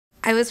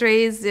I was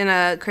raised in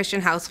a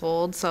Christian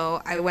household,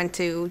 so I went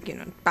to,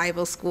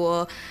 Bible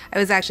school. I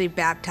was actually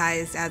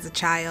baptized as a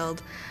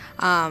child,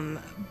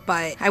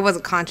 but I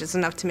wasn't conscious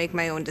enough to make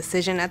my own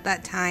decision at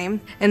that time.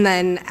 And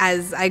then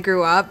as I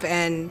grew up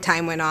and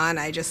time went on,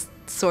 I just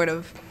sort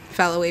of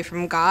fell away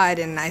from God,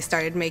 and I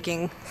started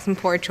making some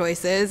poor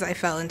choices. I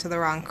fell into the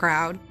wrong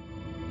crowd.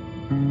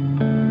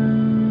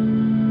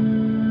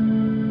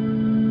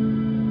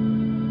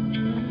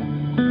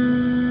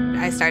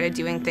 I started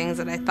doing things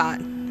that I thought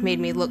made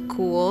me look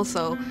cool,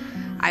 so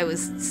I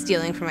was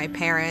stealing from my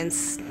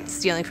parents,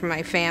 stealing from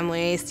my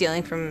family,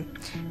 stealing from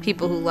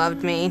people who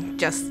loved me,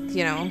 just,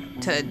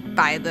 to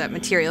buy the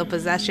material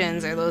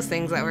possessions or those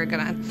things that were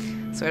gonna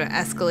sort of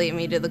escalate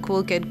me to the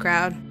cool kid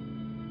crowd.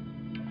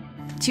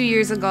 2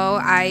 years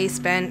ago, I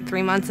spent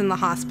 3 months in the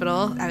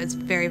hospital. I was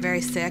very, very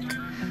sick.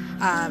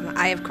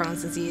 I have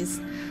Crohn's disease.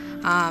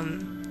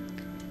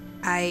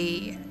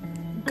 I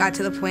got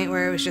to the point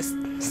where it was just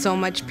so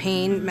much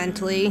pain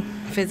mentally,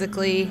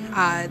 physically.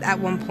 At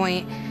one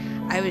point,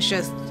 I was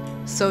just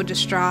so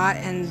distraught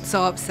and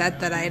so upset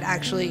that I had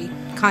actually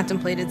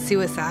contemplated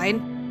suicide.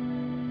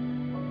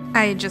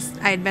 I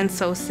had been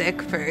so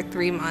sick for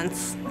 3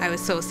 months. I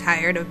was so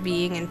tired of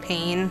being in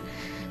pain,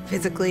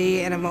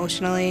 physically and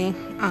emotionally.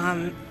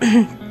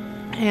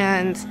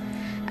 And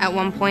at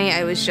one point,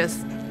 I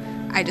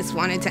just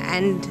wanted to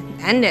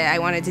end it. I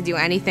wanted to do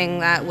anything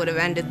that would have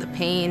ended the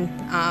pain.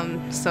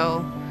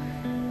 So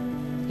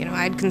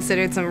I'd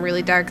considered some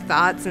really dark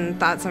thoughts and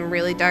thought some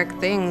really dark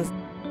things.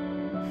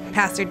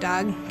 Pastor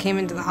Doug came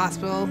into the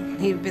hospital.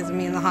 He visited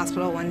me in the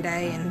hospital one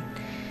day, and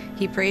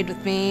he prayed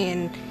with me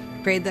and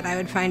prayed that I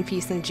would find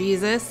peace in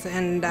Jesus,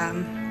 and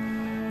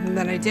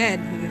then I did.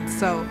 And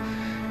so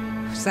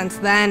since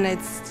then,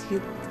 it's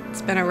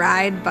been a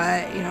ride,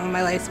 but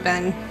my life's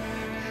been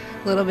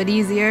a little bit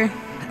easier.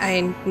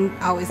 I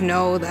always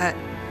know that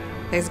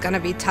there's going to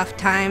be tough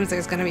times,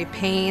 there's going to be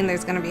pain,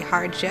 there's going to be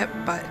hardship,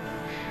 but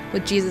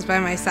with Jesus by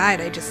my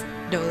side, I just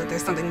know that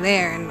there's something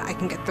there and I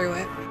can get through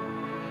it.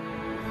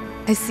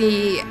 I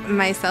see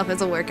myself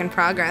as a work in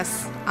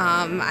progress.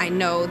 I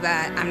know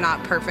that I'm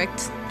not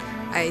perfect.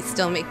 I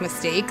still make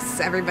mistakes,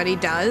 everybody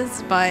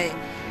does, but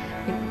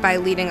by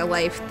leading a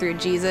life through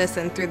Jesus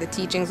and through the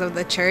teachings of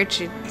the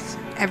church,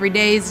 every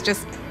day is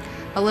just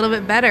a little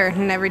bit better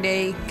and every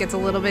day gets a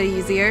little bit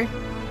easier.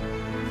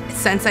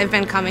 Since I've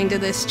been coming to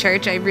this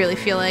church, I really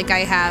feel like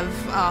I have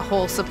a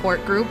whole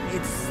support group.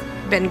 It's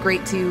been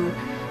great to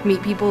meet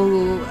people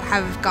who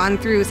have gone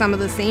through some of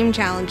the same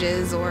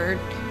challenges or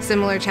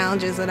similar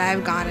challenges that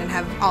I've gone and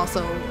have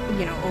also,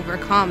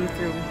 overcome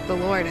through the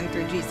Lord and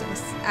through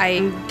Jesus.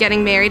 I'm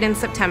getting married in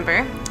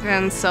September,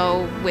 and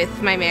so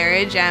with my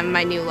marriage and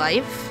my new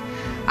life,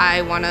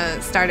 I want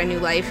to start a new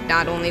life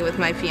not only with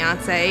my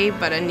fiance,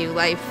 but a new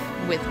life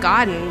with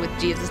God and with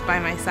Jesus by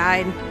my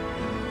side.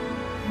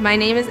 My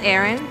name is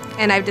Erin,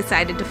 and I've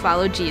decided to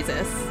follow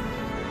Jesus.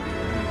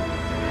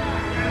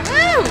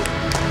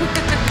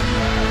 Woo!